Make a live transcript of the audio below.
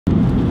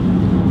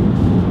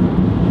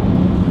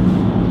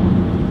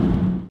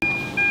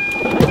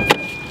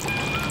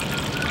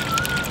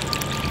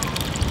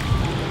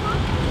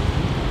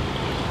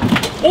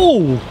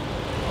Oh!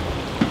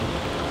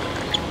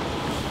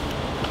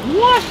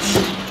 What?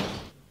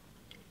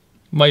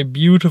 My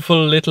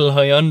beautiful little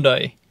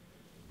Hyundai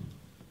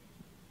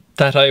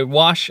that I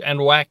wash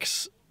and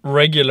wax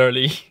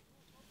regularly.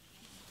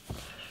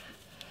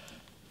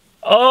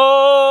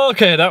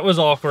 Okay, that was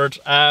awkward.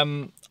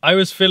 I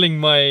was filling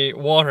my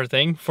water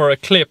thing for a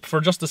clip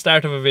for just the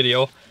start of a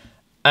video,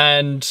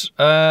 and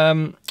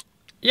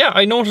yeah,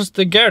 I noticed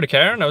the garda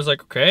car and I was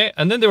like, okay,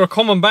 and then they were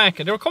coming back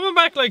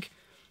like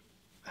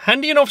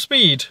handy enough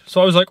speed,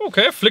 so I was like,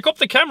 okay, flick up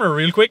the camera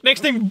real quick.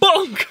 Next thing,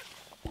 bonk!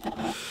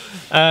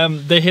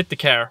 They hit the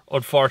car,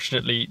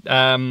 unfortunately.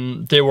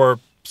 They were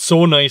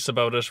so nice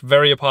about it,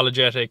 very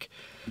apologetic.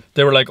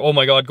 They were like, oh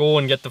my god, go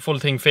and get the full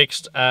thing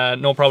fixed,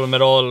 no problem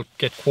at all,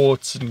 get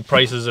quotes and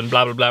prices and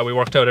blah blah blah. We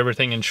worked out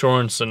everything,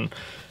 insurance and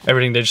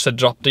everything. They just said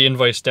drop the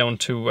invoice down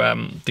to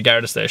the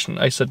Garda station.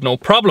 I said no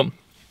problem.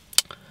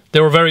 They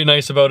were very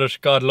nice about it,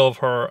 God love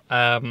her.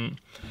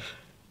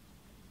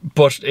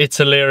 But it's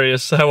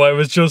hilarious how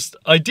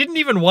I didn't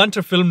even want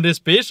to film this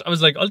bit. I was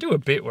like, I'll do a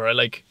bit where I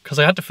like, because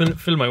I had to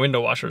fill my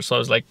window washer, so I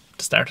was like,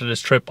 the start of this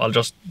trip, I'll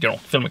just, you know,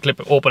 film a clip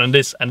of opening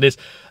this and this.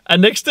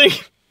 And next thing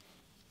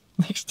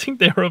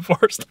they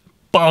reversed.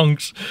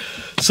 Bonks.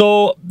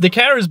 So the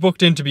car is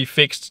booked in to be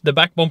fixed. The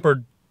back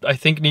bumper, I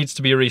think, needs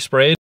to be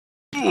resprayed.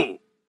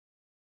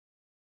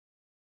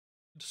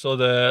 So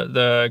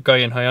the guy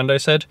in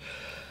Hyundai said.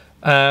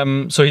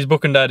 So he's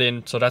booking that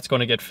in, so that's going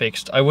to get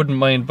fixed. I wouldn't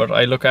mind, but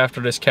I look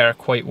after this car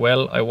quite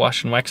well. I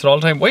wash and wax it all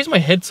the time. Why is my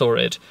head so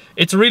red?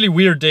 It's a really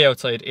weird day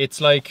outside. It's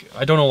like,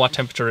 I don't know what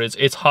temperature it is.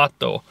 It's hot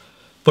though,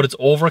 but it's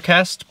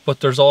overcast.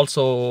 But there's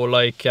also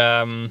like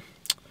an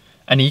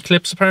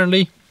eclipse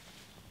apparently,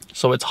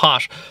 so it's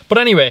hot. But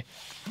anyway,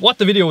 what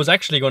the video was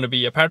actually going to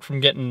be, apart from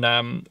getting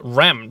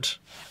rammed,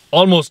 I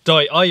almost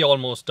died.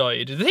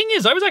 The thing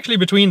is, I was actually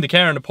between the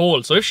car and the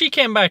pole, so if she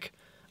came back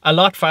a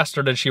lot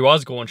faster than she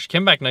was going, she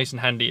came back nice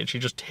and handy and she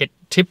just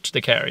tipped the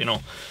car, you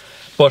know.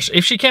 But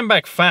if she came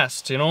back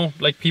fast, you know,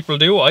 like people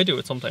do, I do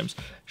it sometimes,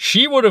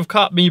 she would have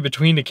caught me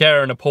between the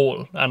car and a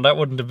pole, and that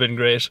wouldn't have been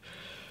great.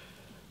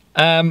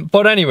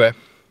 But anyway,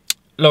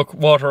 look,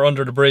 water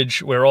under the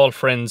bridge, we're all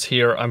friends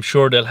here. I'm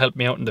sure they'll help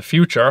me out in the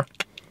future.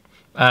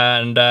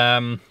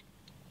 And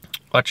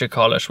what you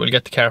call it, we'll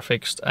get the car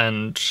fixed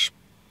and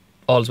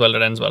all's well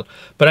that ends well.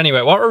 But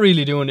anyway, what we're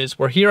really doing is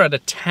we're here at a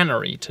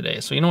tannery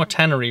today. So you know a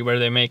tannery where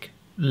they make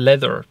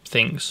leather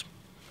things?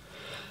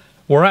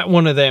 We're at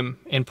one of them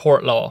in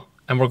Portlaw,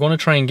 and we're going to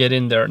try and get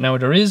in there. Now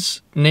there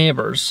is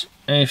neighbours,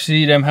 and if you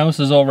see them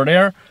houses over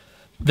there,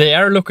 they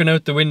are looking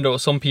out the window,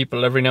 some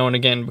people, every now and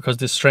again, because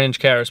this strange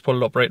car is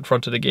pulled up right in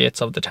front of the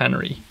gates of the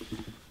tannery.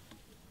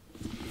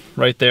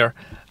 Right there.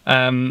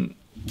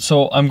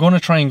 So I'm going to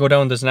try and go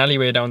down, there's an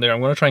alleyway down there,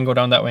 I'm going to try and go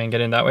down that way and get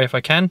in that way if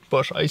I can,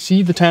 but I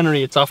see the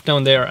tannery, it's off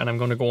down there, and I'm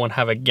going to go and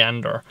have a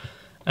gander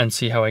and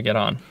see how I get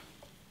on.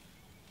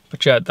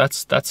 But yeah,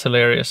 that's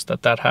hilarious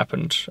that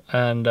happened,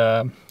 and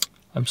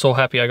I'm so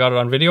happy I got it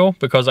on video,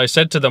 because I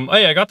said to them,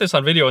 hey, I got this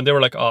on video, and they were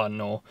like, oh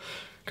no,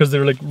 because they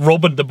were like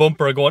rubbing the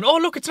bumper going, oh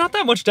look, it's not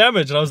that much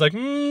damage, and I was like,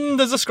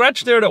 there's a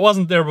scratch there that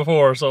wasn't there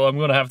before, so I'm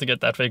going to have to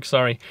get that fixed,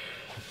 sorry.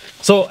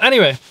 So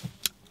anyway,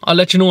 I'll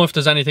let you know if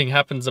there's anything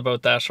happens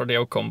about that or the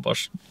outcome,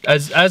 but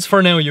as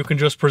for now, you can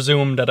just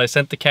presume that I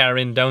sent the car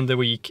in down the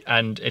week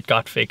and it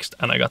got fixed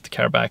and I got the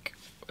car back,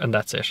 and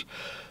that's it.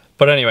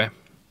 But anyway,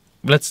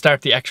 let's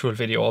start the actual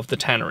video of the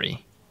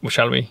tannery,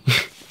 shall we?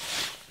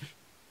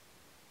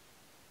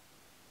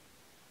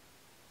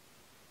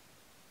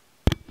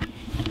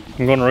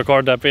 I'm going to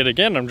record that bit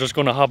again. I'm just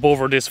going to hop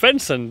over this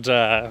fence and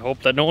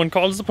hope that no one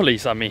calls the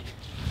police on me.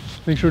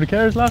 Make sure the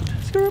car is locked.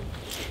 Screw.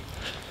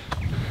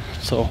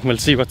 So we'll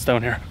see what's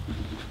down here.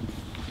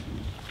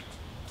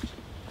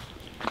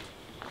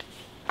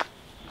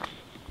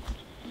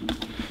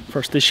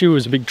 First issue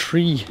is a big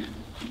tree.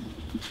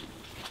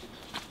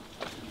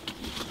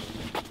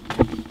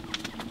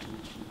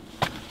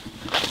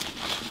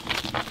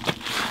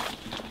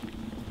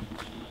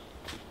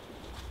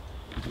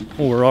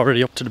 Oh, we're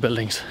already up to the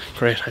buildings.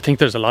 Great. I think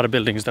there's a lot of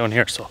buildings down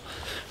here, so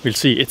we'll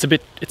see. It's a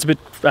bit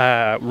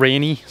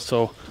rainy,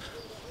 so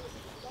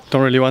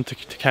don't really want the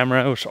camera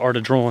out or the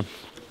drone.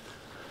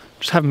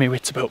 Just having my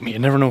wits about me. You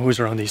never know who's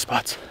around these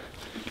spots.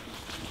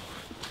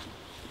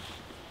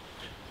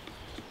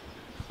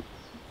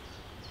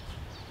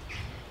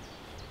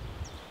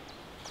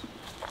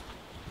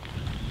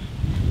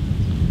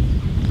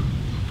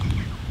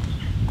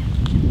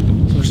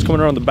 So I'm just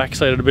coming around the back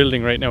side of the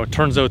building right now. It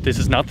turns out this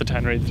is not the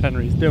tannery. The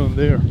tannery is down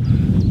there.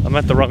 I'm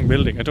at the wrong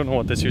building. I don't know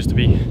what this used to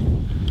be.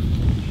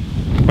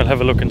 We'll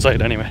have a look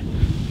inside anyway.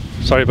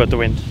 Sorry about the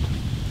wind.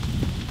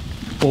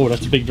 Oh,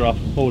 that's a big drop.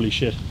 Holy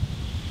shit.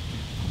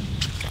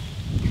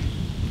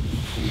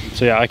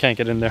 So yeah, I can't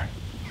get in there.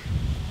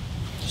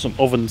 Some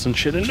ovens and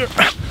shit in there.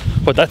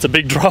 But that's a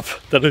big drop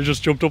that I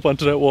just jumped up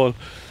onto that wall.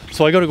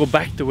 So I gotta go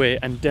back the way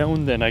and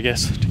down then, I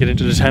guess, to get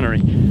into the tannery.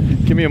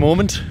 Give me a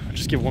moment. I'll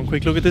just give one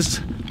quick look at this.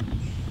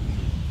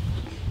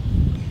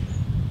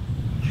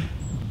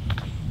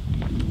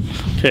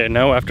 Okay,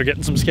 now after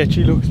getting some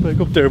sketchy looks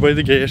back up there by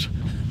the gate,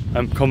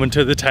 I'm coming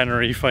to the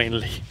tannery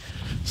finally.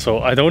 So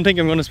I don't think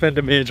I'm going to spend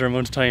a major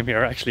amount of time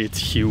here. Actually, it's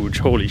huge.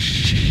 Holy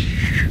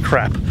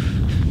crap.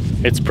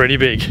 It's pretty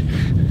big.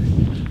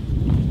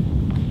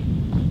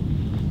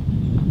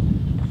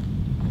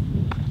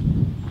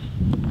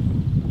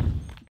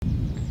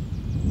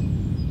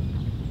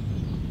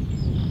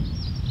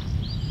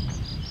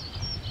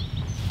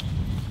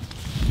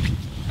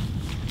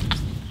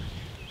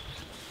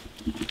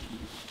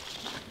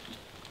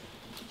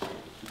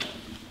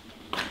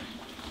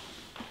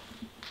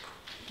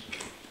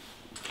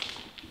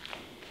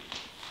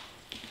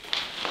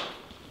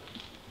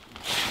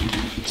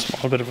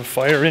 Small bit of a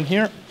fire in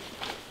here.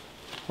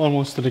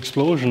 Almost an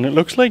explosion, it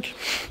looks like.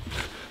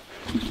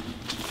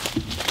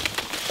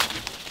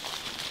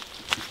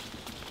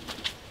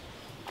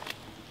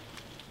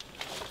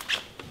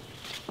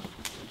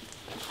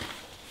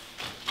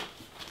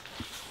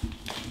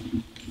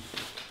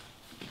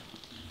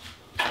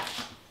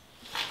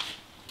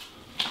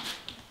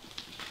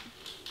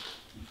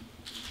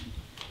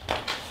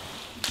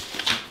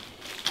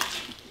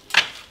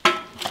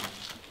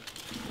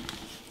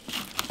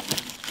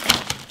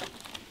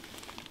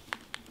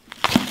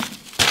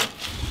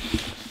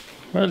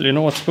 Well, you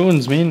know what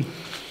spoons mean.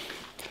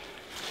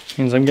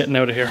 Means I'm getting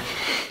out of here.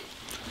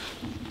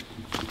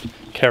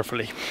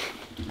 Carefully.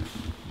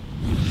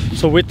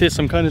 So with this,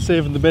 I'm kind of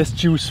saving the best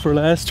juice for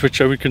last, which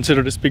I would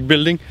consider this big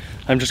building.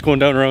 I'm just going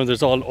down around,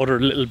 there's all other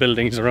little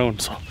buildings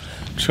around, so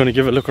I'm just going to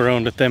give a look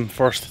around at them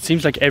first. It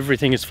seems like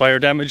everything is fire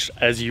damaged,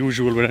 as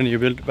usual with any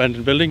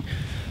abandoned building.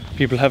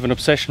 People have an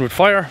obsession with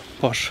fire,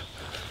 but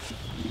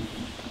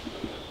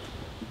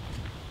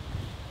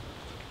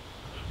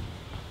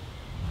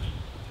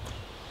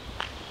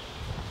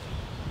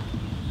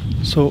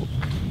so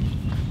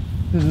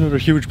there's another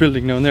huge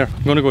building down there.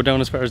 I'm going to go down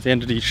as far as the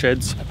end of these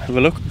sheds and have a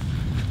look,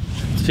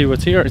 see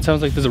what's here. It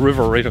sounds like there's a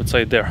river right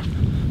outside there.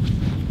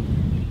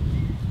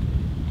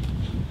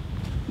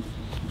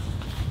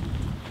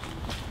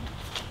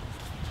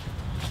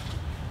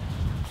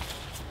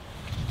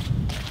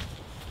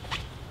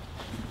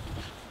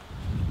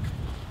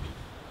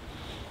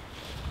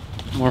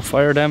 More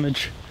fire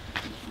damage.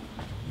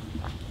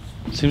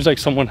 Seems like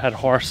someone had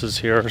horses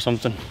here or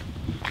something.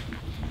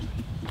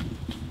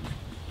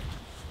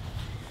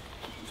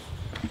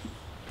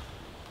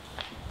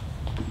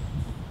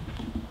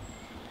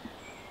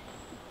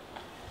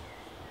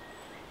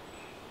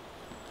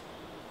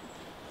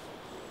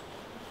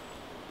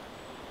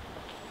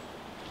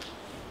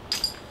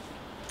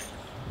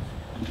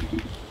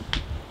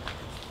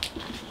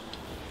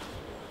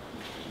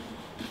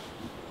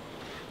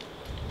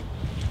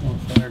 More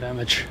fire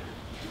damage.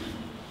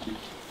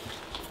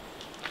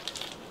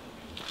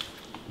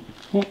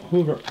 Oh,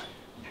 Hoover.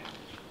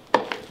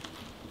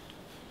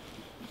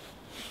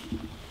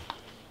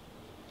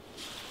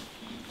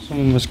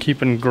 Someone was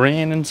keeping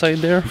grain inside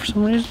there for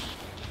some reason.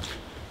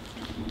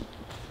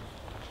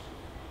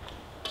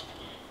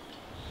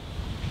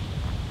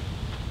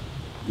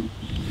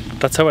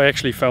 That's how I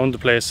actually found the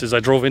place, is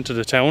I drove into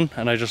the town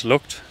and I just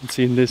looked and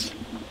seen this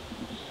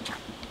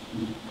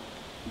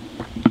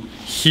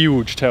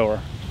huge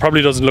tower.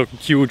 Probably doesn't look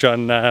huge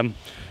on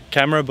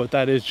camera, but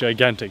that is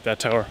gigantic, that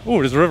tower. Oh,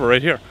 there's a river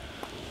right here.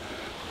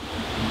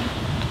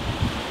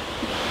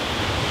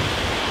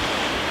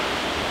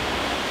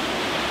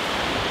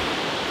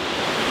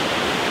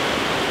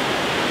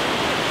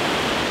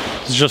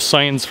 It's just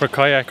signs for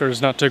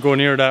kayakers not to go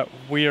near that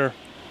weir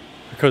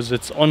because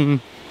it's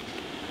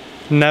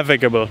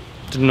unnavigable.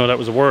 Didn't know that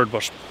was a word,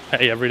 but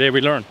hey, every day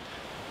we learn.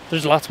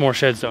 There's lots more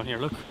sheds down here,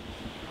 look.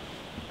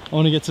 I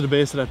want to get to the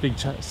base of that big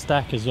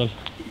stack as well.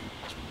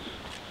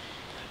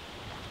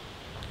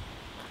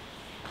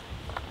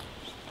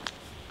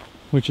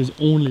 Which is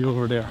only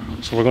over there.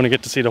 So we're going to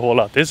get to see the whole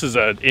lot. This is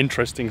an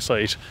interesting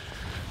site.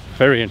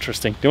 Very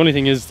interesting. The only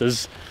thing is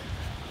there's,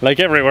 like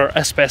everywhere,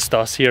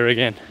 asbestos here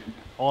again.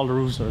 All the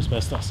roofs are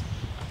asbestos.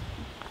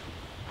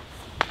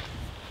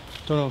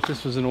 Don't know if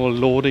this was an old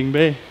loading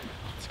bay.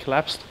 It's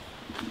collapsed.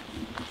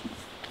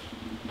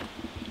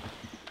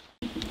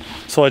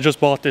 So I just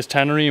bought this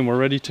tannery and we're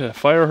ready to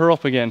fire her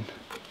up again.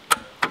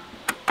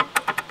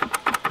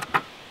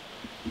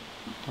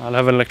 I'll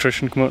have an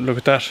electrician come out and look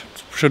at that.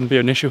 Shouldn't be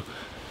an issue.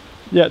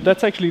 Yeah,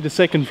 that's actually the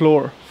second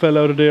floor. Fell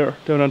out of there,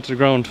 down onto the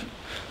ground.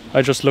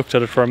 I just looked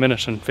at it for a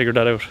minute and figured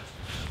that out.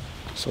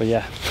 So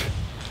yeah,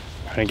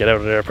 I'm gonna get out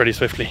of there pretty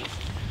swiftly.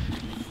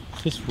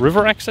 This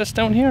river access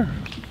down here?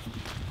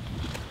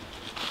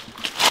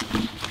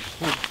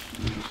 Oh,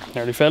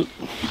 nearly fell.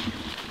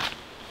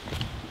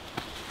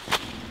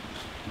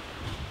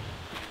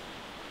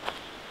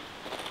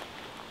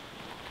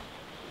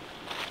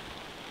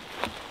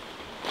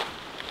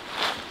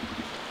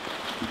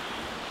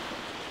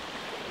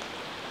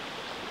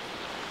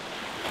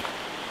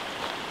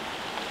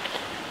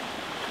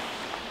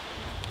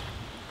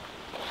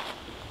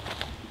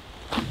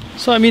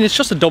 So I mean, it's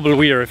just a double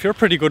weir. If you're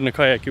pretty good in a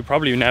kayak, you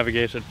probably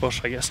navigate it,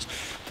 but I guess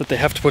that they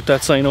have to put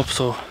that sign up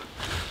so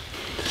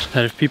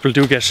that if people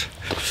do get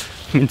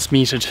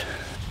mincemeated,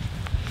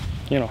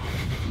 you know.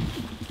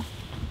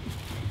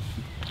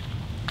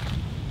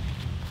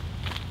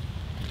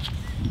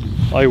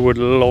 I would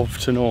love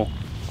to know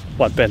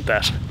what bent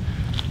that.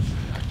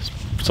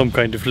 Some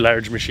kind of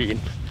large machine.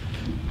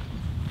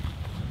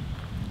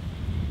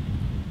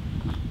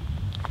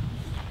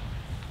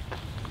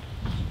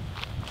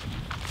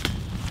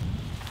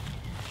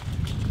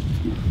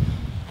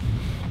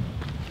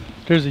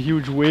 There's a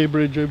huge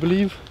weighbridge, I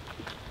believe.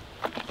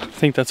 I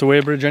think that's a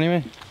weighbridge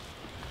anyway.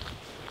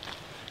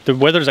 The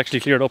weather's actually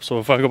cleared up, so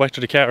if I go back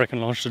to the car I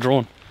can launch the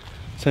drone.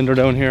 Send her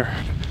down here.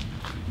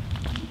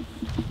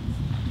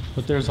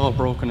 But there's all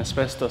broken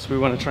asbestos. We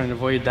want to try and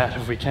avoid that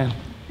if we can.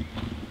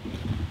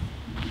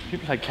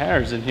 People had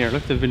cars in here.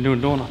 Look, they've been doing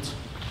donuts.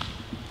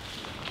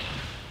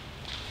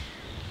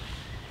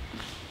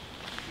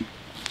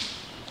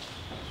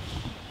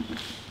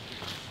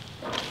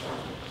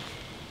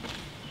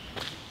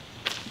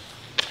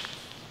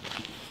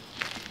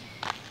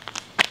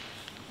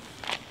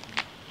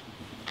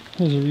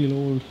 There's a real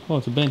old, oh,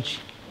 it's a bench.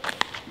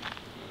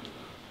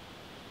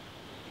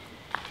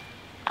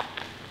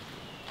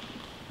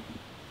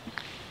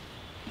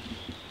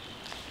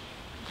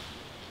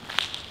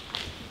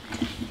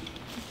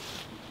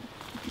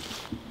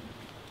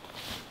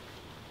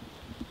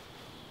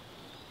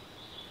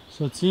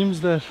 So it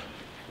seems that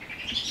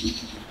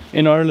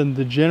in Ireland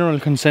the general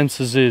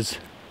consensus is,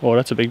 oh,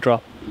 that's a big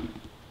drop.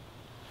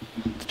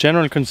 The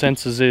general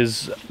consensus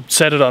is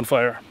set it on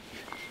fire.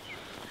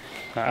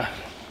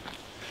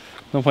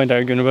 No point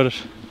arguing about it.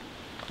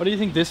 What do you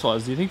think this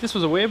was? Do you think this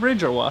was a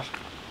weighbridge or what?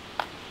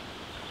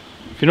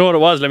 If you know what it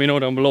was, let me know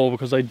down below,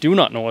 because I do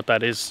not know what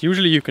that is.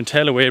 Usually you can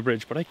tell a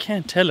weighbridge, but I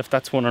can't tell if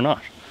that's one or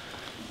not.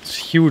 It's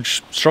a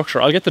huge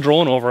structure. I'll get the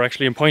drone over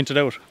actually and point it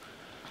out.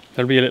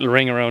 There'll be a little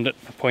ring around it.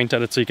 I'll point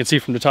at it so you can see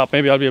from the top.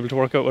 Maybe I'll be able to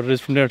work out what it is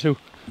from there too.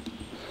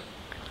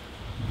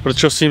 But it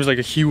just seems like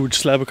a huge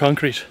slab of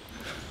concrete.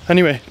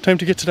 Anyway, time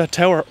to get to that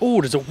tower.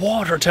 Oh, there's a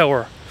water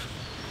tower.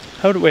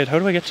 Wait, how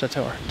do I get to that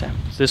tower? Damn,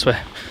 it's this way.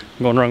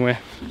 I'm going the wrong way.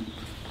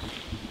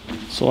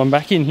 So I'm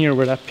back in here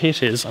where that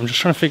pit is. I'm just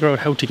trying to figure out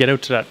how to get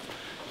out to that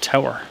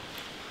tower.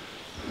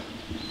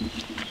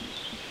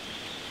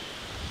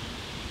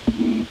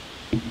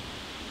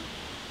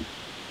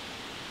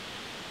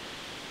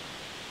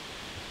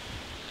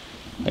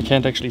 I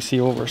can't actually see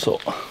over, so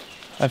I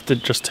have to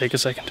just take a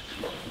second.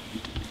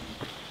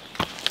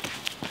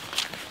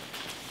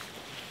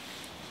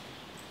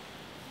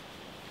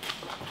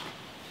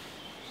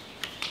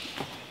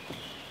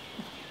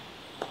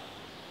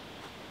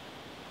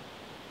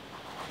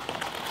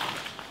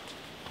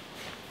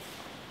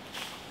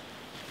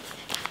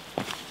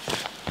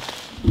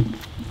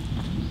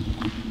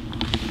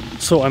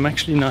 So I'm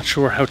actually not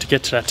sure how to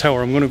get to that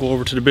tower. I'm going to go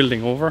over to the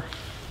building over,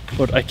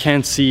 but I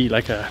can't see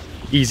like a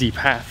easy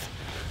path,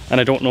 and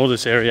I don't know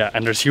this area,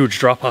 and there's huge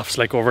drop-offs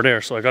like over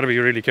there, so I got to be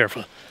really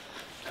careful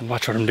and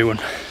watch what I'm doing.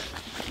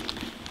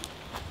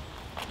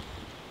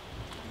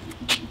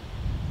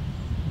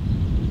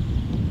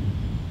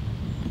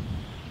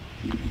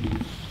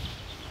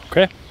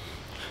 Okay.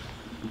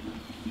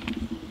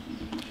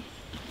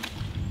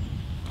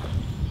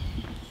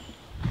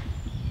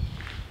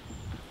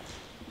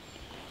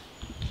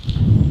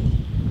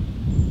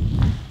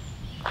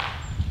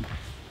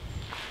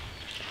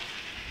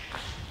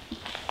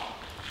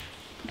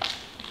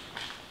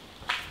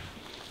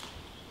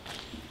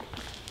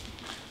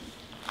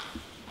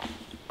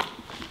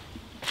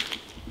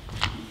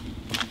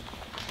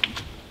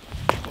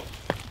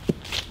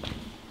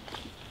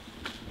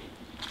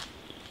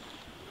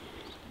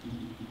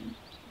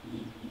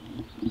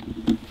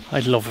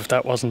 I'd love if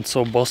that wasn't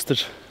so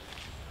busted.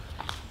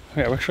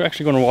 Okay, we're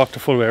actually going to walk the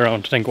full way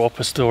around, then go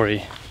up a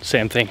story.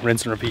 Same thing,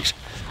 rinse and repeat.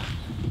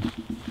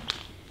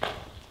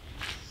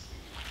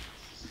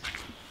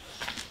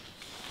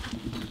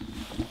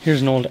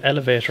 Here's an old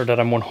elevator that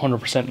I'm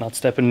 100% not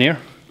stepping near.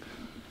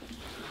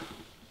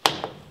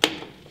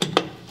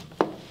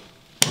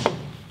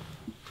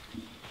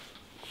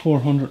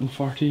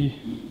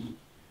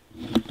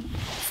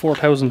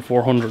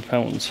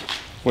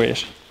 £4,400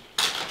 weight,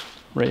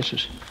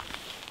 rated.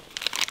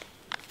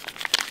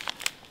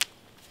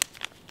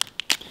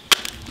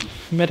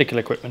 Medical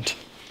equipment.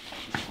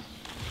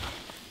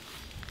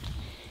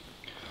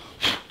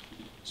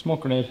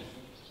 Smoke grenade.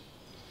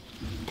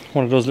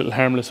 One of those little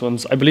harmless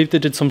ones. I believe they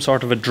did some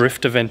sort of a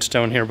drift event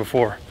down here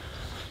before,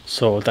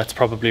 so that's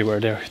probably where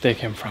they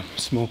came from.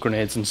 Smoke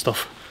grenades and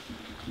stuff.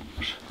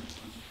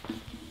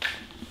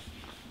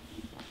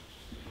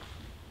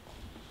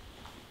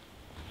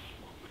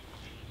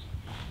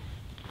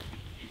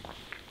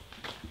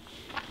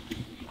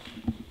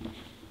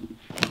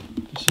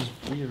 This is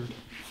weird.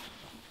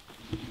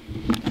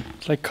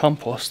 It's like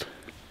compost.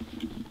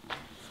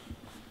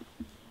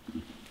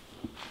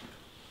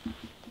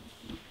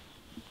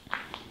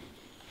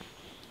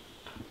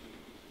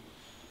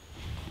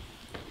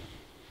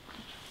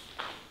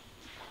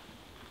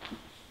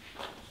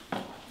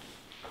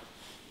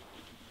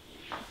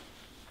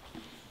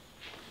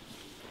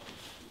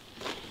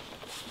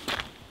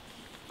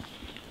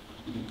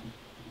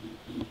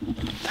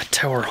 That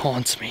tower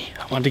haunts me.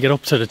 I want to get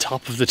up to the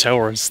top of the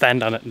tower and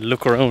stand on it and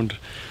look around,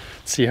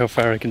 see how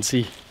far I can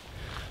see.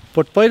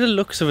 But by the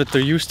looks of it,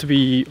 there used to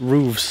be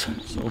roofs.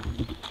 So,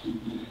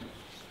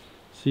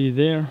 see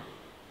there?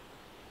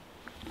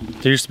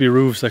 There used to be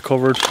roofs that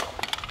covered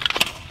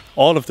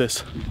all of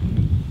this.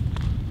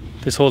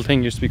 This whole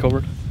thing used to be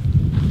covered.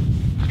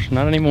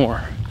 Not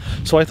anymore.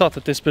 So I thought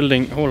that this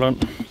building, hold on.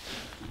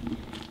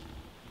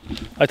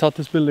 I thought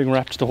this building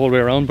wrapped the whole way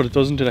around, but it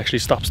doesn't. It actually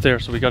stops there.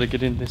 So we got to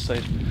get in this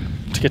side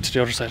to get to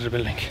the other side of the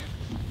building.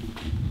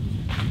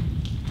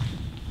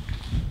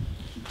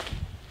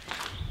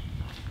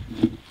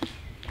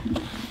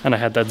 And I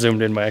had that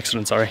zoomed in by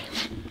accident, sorry.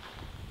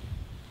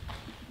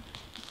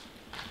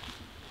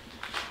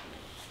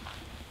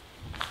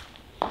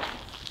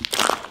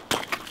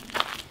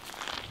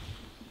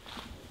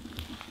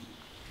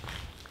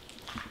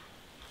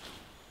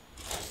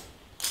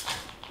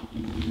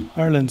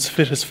 Ireland's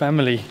fittest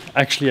family.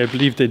 Actually, I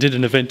believe they did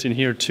an event in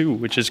here too,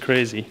 which is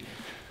crazy.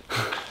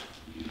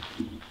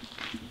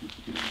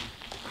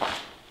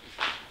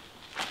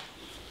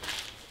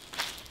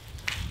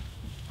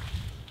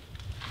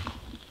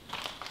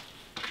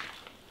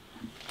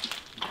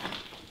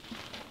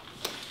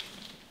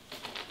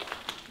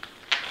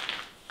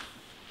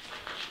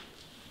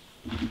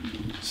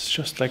 It's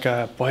just like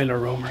a boiler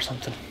room or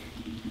something.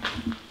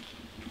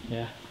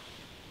 Yeah.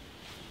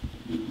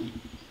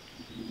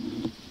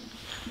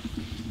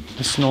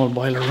 It's an old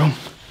boiler room.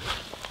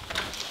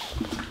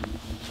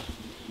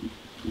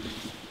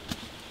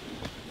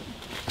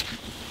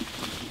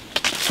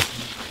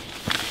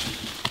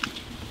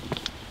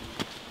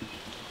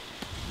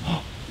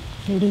 Oh,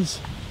 here it is.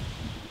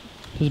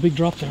 There's a big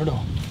drop there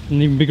though.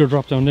 An even bigger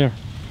drop down there.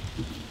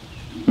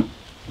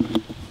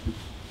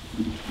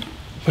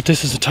 But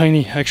this is a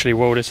tiny, actually,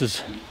 whoa, this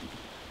is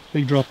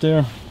big drop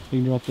there,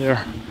 big drop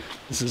there.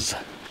 This is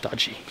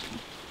dodgy.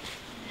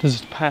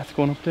 There's a path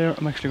going up there.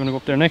 I'm actually going to go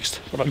up there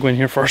next, but I'll go in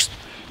here first.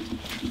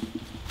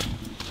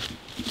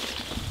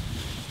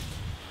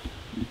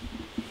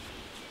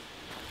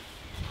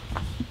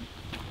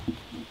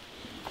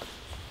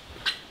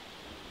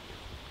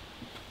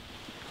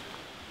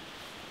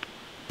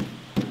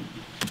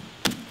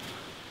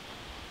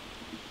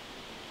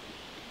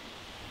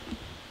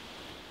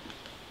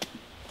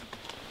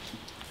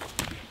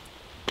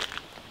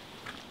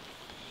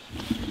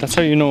 That's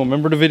how you know,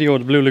 remember the video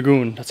of the Blue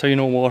Lagoon? That's how you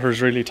know water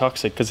is really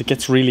toxic, because it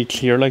gets really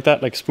clear like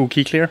that, like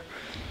spooky clear.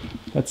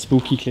 That's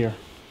spooky clear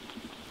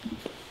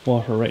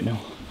water right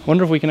now. I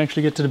wonder if we can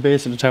actually get to the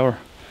base of the tower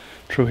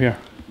through here.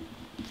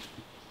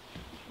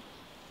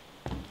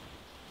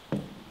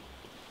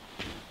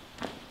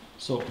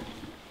 So,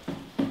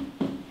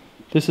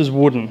 this is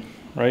wooden,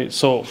 right?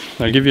 So,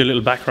 I'll give you a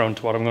little background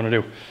to what I'm going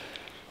to do.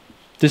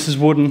 This is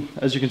wooden,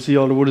 as you can see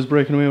all the wood is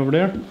breaking away over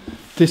there.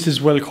 This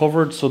is well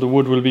covered, so the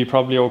wood will be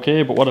probably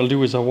okay, but what I'll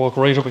do is I'll walk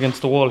right up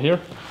against the wall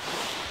here,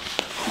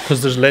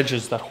 because there's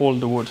ledges that hold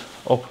the wood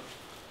up.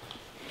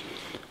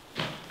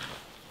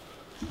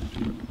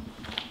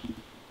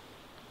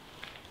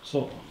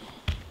 So,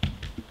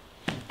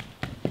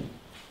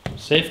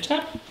 safe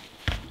tap?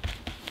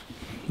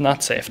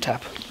 Not safe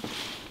tap.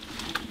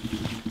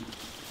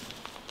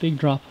 Big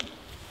drop.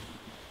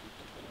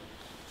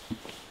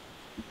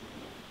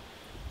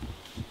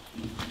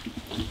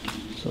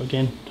 So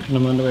again, when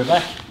I'm on the way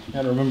back, I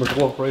gotta remember to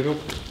walk right up.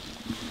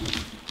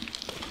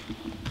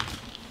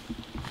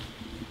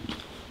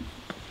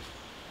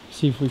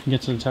 See if we can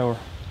get to the tower.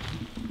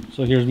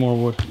 So here's more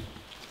wood.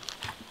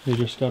 You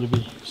just gotta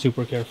be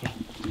super careful.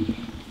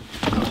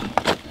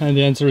 And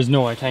the answer is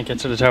no, I can't get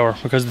to the tower,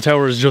 because the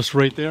tower is just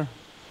right there,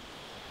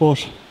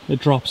 but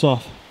it drops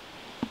off.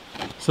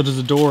 So there's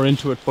a door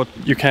into it, but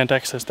you can't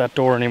access that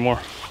door anymore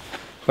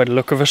by the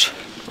look of it.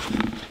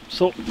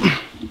 So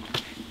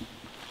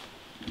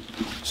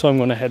I'm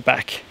going to head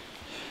back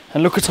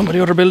and look at some of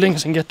the other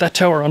buildings and get that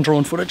tower on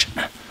drone footage.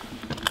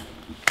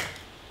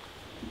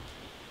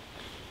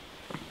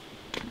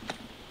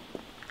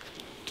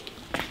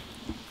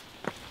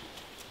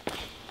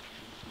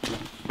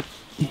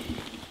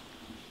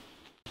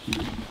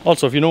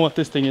 Also, if you know what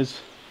this thing is,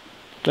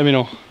 let me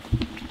know.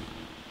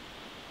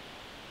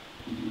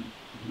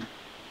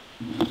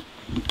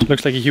 It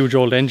looks like a huge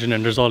old engine,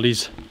 and there's all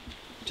these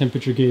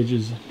temperature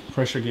gauges,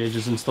 pressure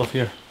gauges and stuff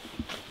here.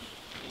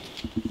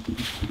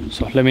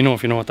 So let me know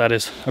if you know what that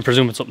is. I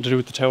presume it's something to do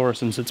with the tower,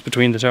 since it's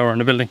between the tower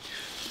and the building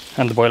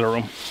and the boiler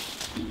room.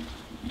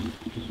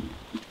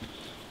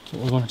 So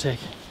we're going to take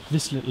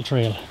this little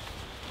trail.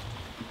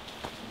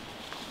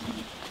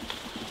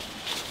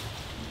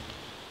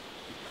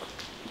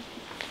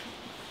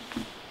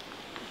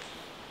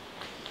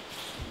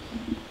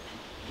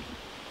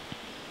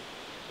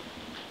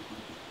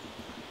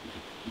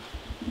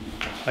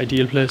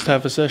 Ideal place to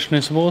have a session, I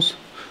suppose.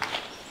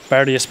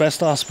 Bar the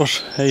asbestos, but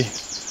hey,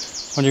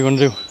 what are you going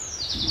to do?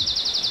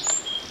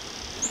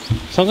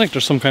 Sounds like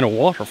there's some kind of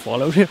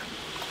waterfall out here.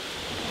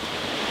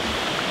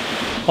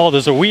 Oh,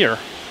 there's a weir.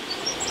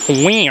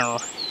 A weir.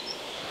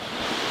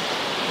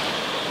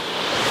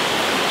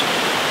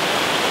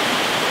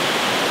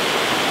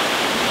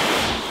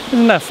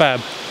 Isn't that fab?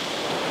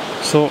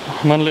 So,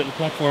 I'm on a little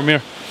platform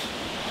here.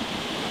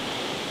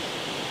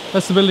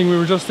 That's the building we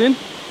were just in.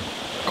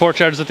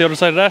 courtyard is at the other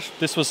side of that.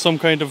 This was some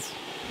kind of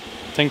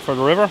thing for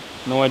the river.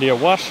 No idea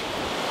what.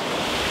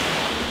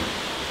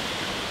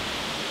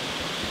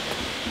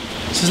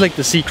 This is like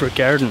the secret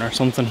garden or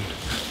something.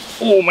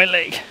 Oh, my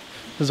leg!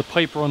 There's a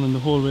pipe running the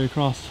whole way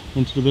across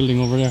into the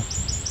building over there.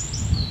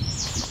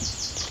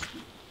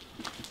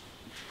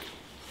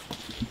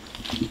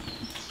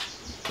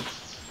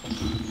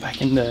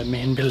 Back in the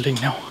main building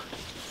now.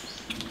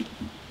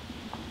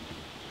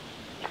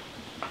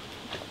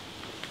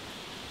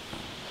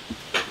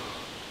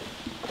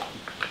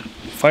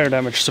 Fire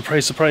damage,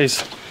 surprise,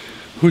 surprise.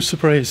 Who's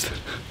surprised?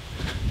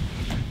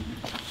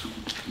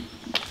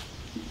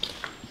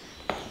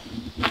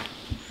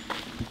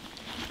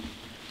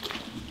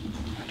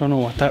 I don't know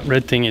what that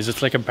red thing is.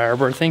 It's like a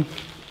barber thing.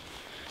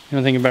 You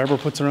know, thing a barber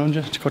puts around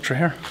you to cut your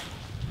hair.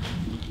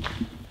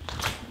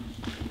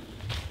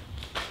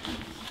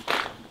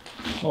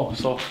 Oh,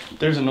 so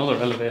there's another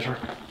elevator.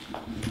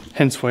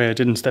 Hence why I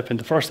didn't step in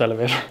the first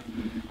elevator,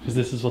 because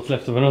this is what's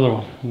left of another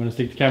one. I'm going to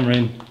stick the camera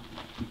in,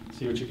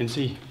 see what you can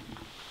see.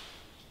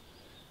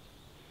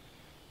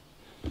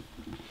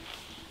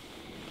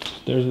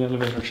 There's an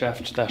elevator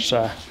shaft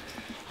that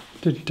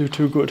didn't do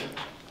too good.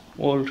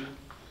 Old.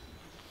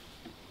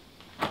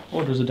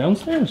 Oh, there's a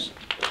downstairs.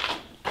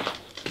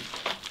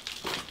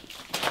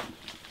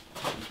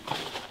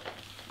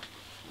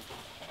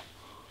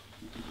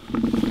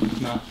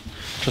 Nah,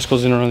 just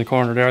goes in around the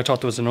corner there. I thought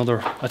there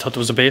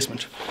was a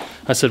basement.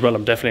 I said, well,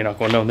 I'm definitely not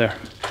going down there.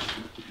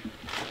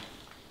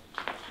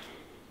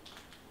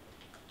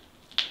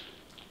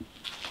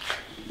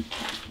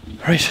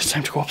 Right, it's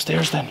time to go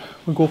upstairs then.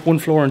 We'll go up one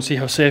floor and see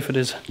how safe it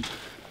is.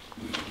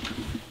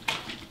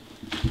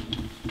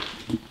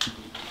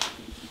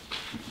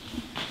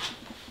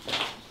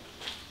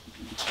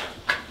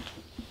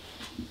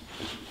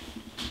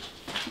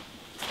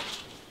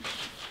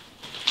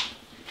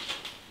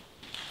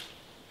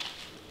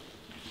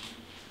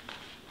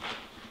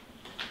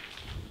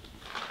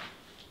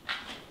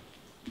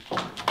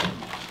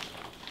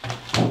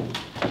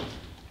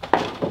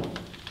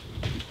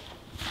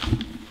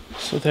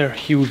 So they're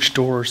huge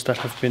doors that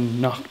have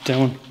been knocked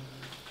down.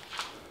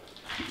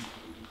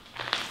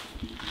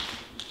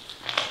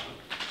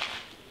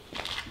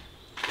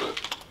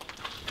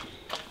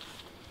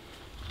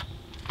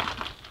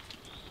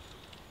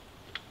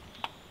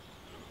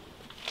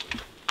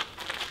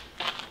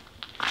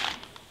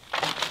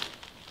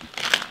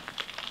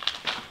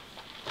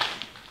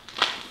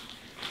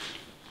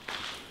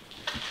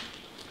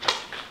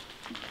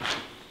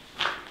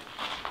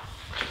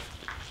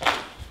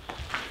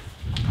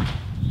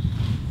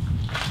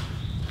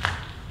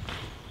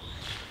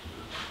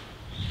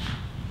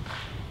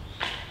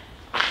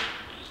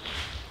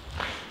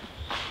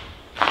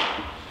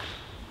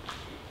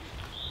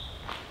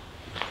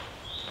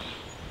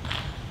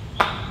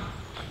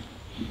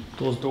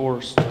 Those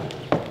doors,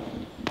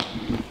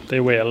 they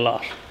weigh a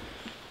lot.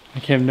 I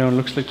came down,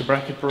 looks like the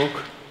bracket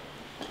broke.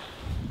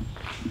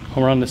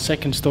 We're on the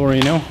second story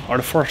now, or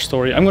the first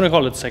story. I'm going to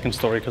call it second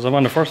story because I'm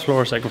on the first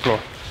floor, second floor.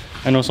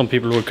 I know some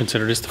people would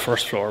consider this the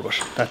first floor,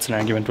 but that's an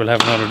argument we'll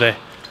have another day.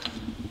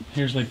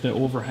 Here's like the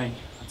overhang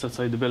that's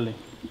outside the building.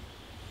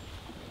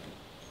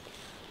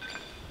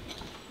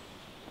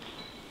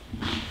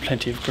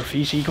 Plenty of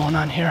graffiti going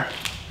on here.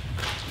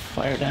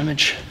 Fire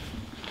damage.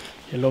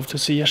 You love to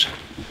see it.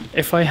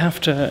 If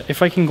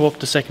I can go up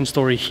the second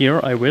story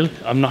here, I will.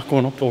 I'm not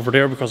going up over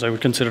there because I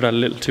would consider that a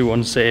little too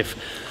unsafe.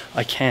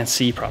 I can't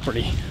see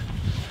properly.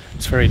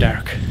 It's very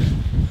dark.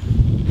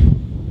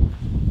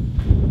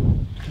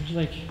 There's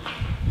like,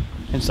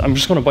 I'm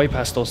just going to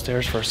bypass those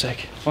stairs for a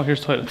sec. Oh,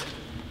 here's the toilet.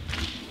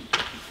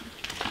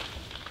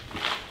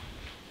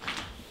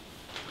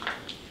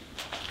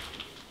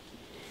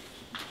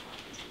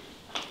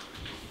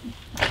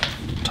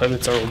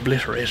 Toilets are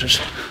obliterated.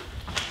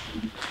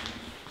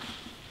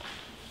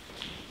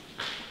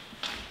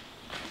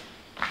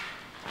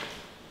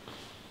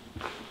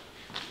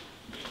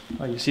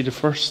 Oh, you see the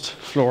first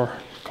floor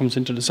comes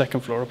into the second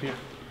floor up here.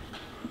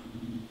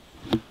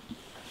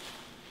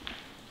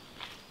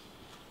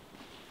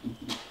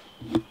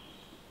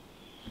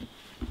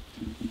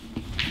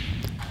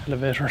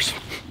 Elevators.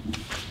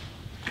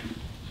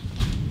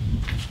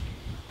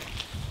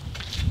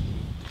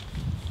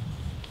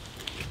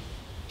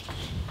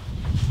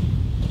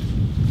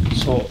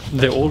 So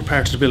the old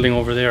part of the building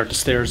over there, the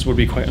stairs would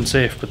be quite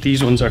unsafe, but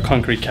these ones are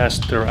concrete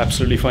cast. They're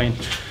absolutely fine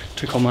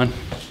to come on.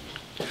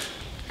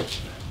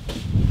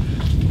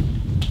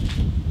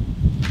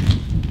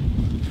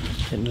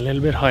 Getting a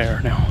little bit higher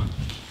now.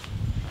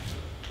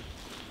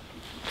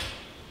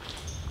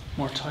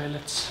 More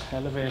toilets,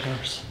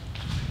 elevators.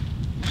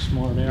 There's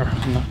more there.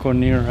 I'm not going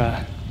near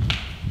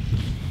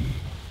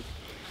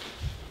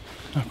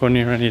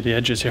any of the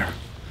edges here.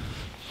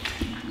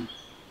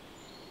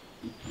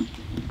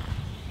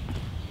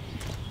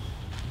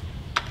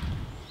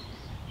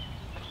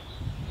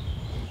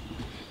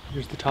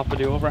 Here's the top of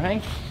the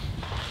overhang.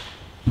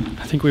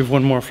 I think we've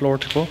one more floor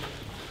to go up.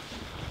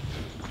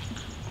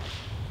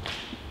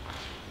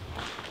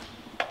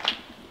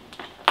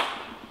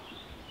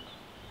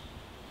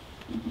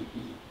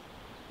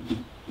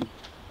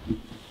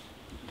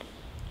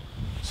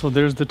 So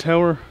there's the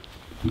tower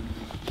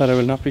that I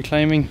will not be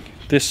climbing.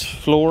 This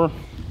floor,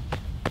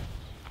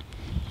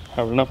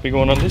 I will not be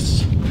going on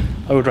this.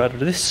 I would rather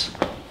this.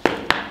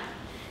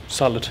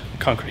 Solid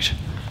concrete.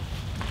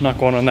 Not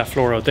going on that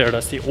floor out there,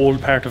 that's the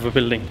old part of a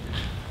building.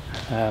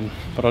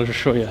 But I'll just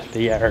show you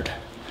the yard.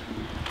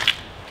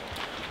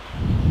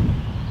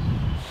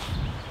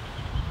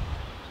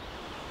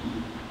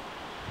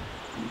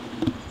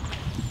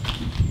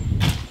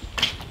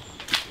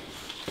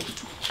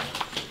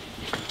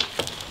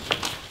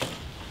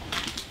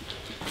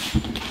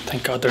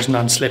 Thank God there's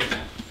non-slip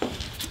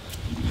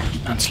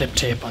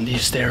tape on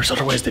these stairs,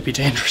 otherwise they'd be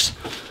dangerous.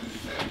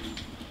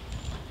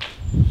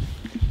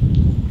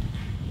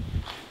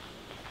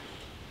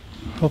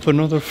 Up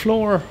another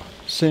floor,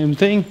 same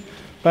thing,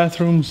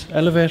 bathrooms,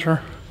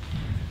 elevator.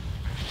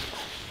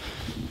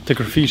 The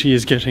graffiti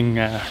is getting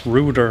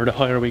ruder the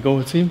higher we go,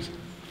 it seems.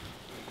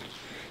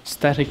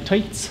 Static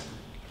tights,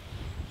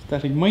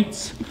 static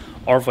mites,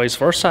 or vice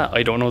versa,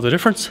 I don't know the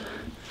difference.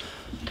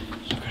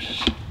 Look at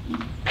it.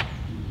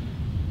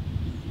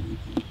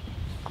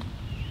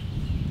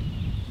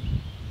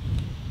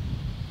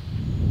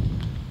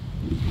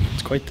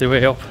 It's quite the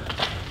way up.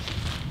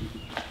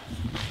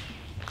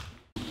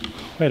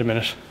 Wait a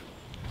minute.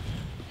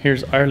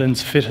 Here's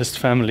Ireland's fittest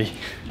family.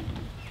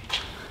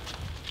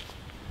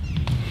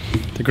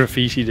 The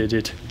graffiti they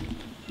did.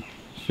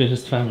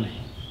 Fittest family.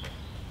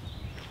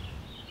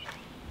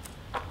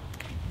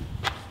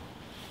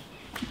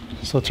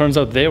 So it turns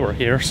out they were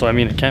here, so I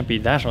mean it can't be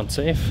that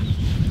unsafe.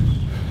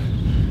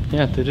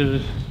 Yeah, they did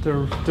it,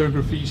 their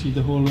graffiti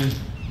the whole way.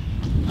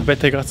 I bet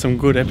they got some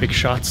good epic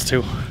shots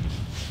too.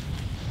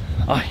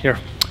 Ah, here.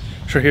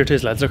 Sure, here it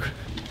is, lads, look.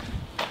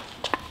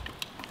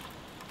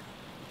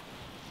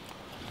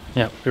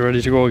 Yeah, be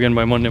ready to go again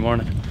by Monday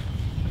morning.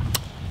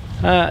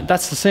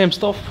 That's the same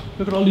stuff.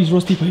 Look at all these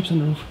rusty pipes on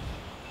the roof.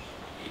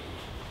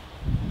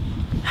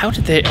 How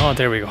did they... Oh,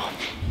 there we go.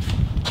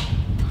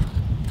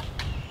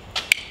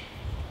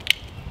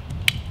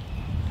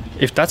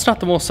 If that's not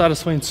the most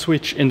satisfying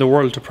switch in the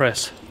world to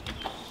press.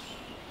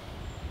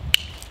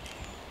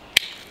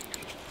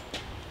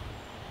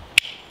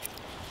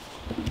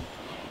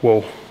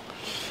 Whoa.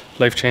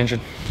 Life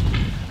changing.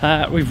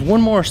 We've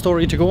one more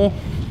story to go.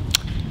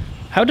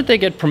 How did they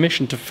get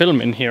permission to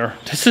film in here?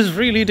 This is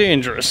really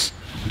dangerous.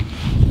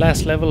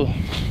 Last level.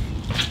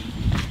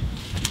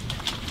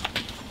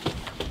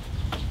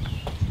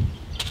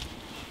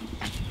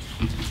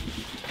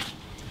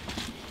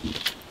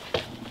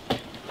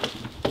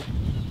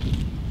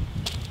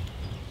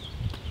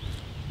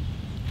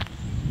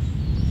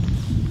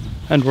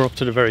 And we're up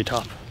to the very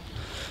top.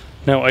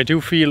 Now I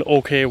do feel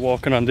okay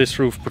walking on this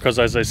roof because,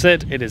 as I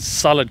said, it is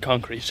solid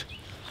concrete.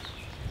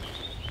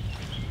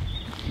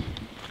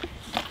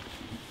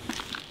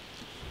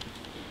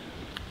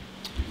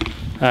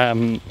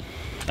 And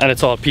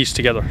it's all pieced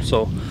together,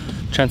 so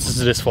chances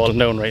of this falling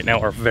down right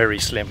now are very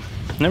slim.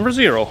 Never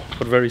zero,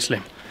 but very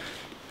slim.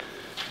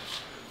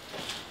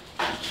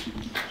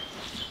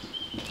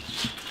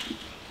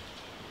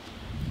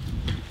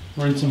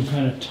 We're in some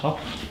kind of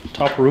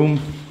top room.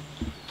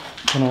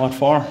 Don't know what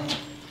for.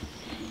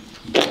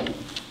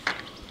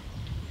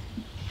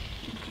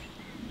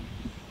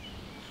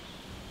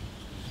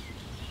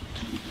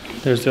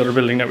 There's the other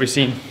building that we've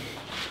seen.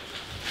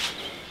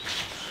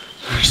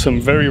 Some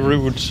very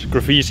rude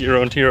graffiti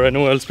around here. I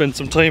know I'll spend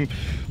some time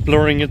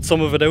blurring some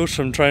of it out.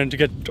 I'm trying to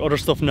get other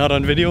stuff not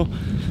on video,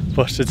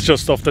 but it's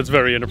just stuff that's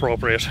very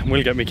inappropriate and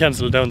will get me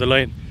cancelled down the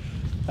line,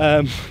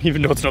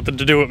 even though it's nothing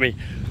to do with me.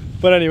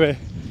 But anyway,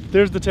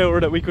 there's the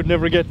tower that we could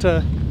never get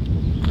to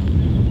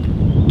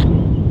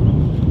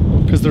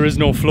because there is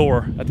no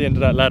floor at the end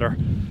of that ladder.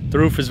 The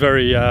roof is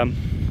very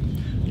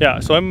yeah,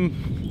 so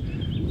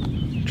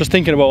I'm just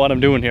thinking about what I'm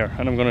doing here,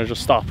 and I'm gonna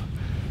just stop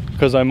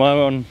because I'm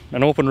on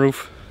an open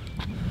roof.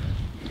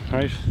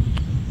 Right,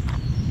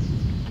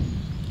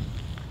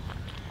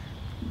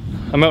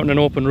 I'm out in an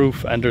open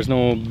roof and there's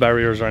no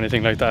barriers or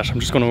anything like that.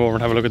 I'm just going to go over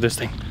and have a look at this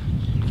thing.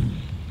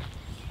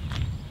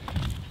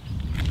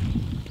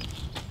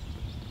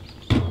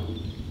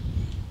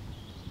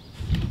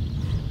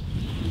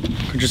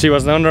 Could you see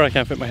what's down there? I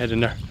can't fit my head in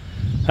there.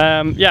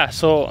 Yeah,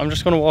 so I'm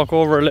just going to walk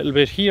over a little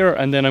bit here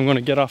and then I'm going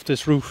to get off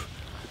this roof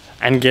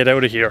and get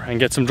out of here and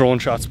get some drone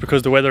shots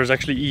because the weather has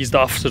actually eased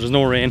off, so there's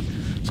no rain,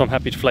 so I'm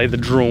happy to fly the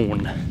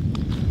drone.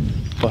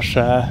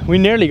 But we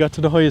nearly got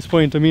to the highest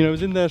point. I mean, I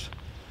was in that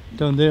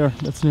down there,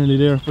 that's nearly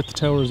there, but the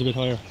tower is a bit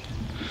higher.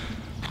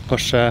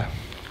 But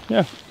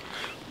yeah,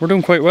 we're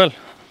doing quite well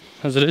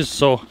as it is.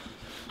 So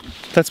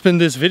that's been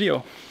this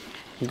video.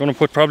 I'm gonna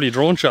put probably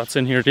drone shots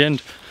in here at the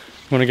end.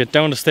 I'm gonna get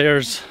down the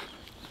stairs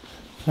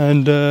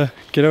and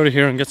get out of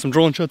here and get some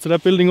drone shots of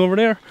that building over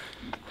there,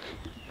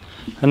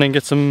 and then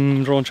get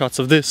some drone shots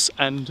of this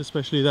and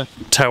especially that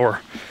tower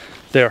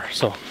there.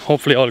 So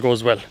hopefully all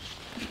goes well.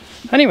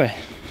 Anyway,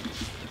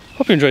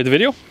 hope you enjoyed the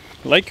video.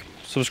 Like,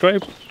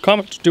 subscribe,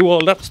 comment, do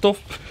all that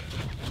stuff,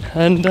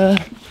 and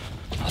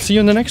I'll see you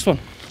in the next one.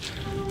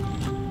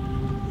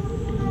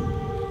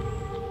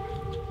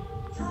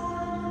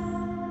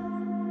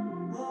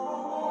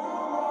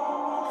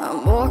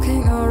 I'm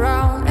walking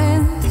around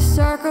in the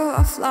circle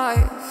of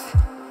life,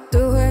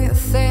 doing the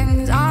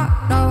things I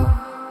know,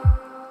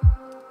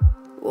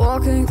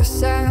 walking the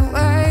same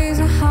ways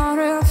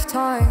 100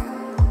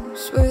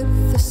 times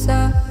with the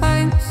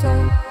same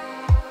soul.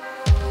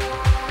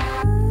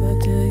 But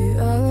do you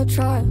ever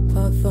try to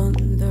path on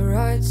the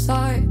right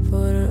side,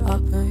 put it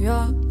up in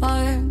your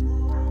mind?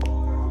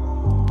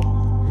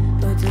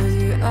 But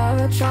did you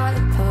ever try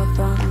to path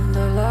on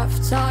the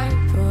left side,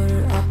 put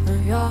it up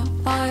in your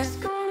mind? It's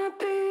gonna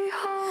be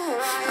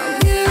hard.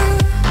 You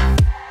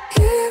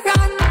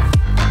run,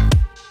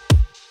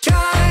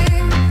 try,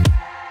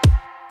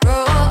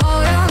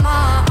 roll your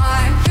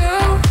mind. You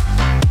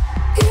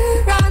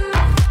run,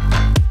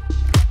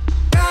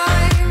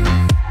 try,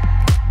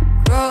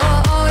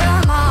 roll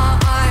your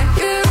mind.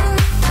 You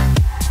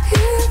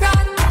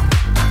run,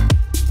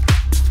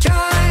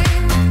 try,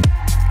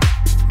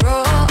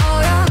 roll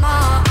your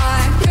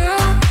mind. You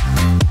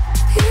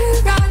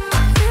run,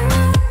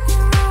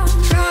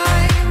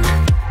 try,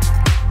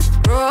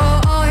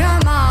 roll your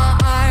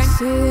mind.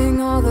 Seeing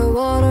all the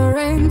water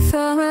in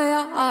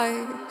familiar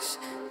eyes,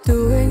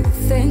 doing the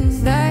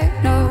things they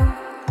know,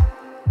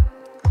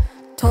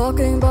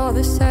 talking about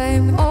the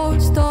same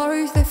old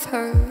stories they've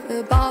heard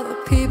about the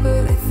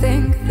people they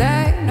think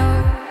they know.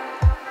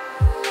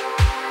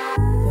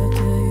 But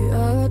do you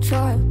ever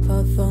try to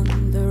path on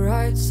the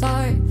right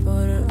side,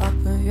 put it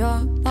up in your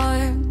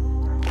mind?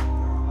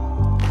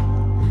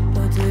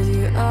 But did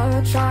you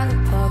ever try to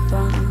path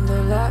on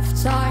the left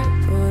side,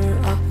 put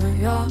it up in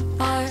your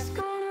mind?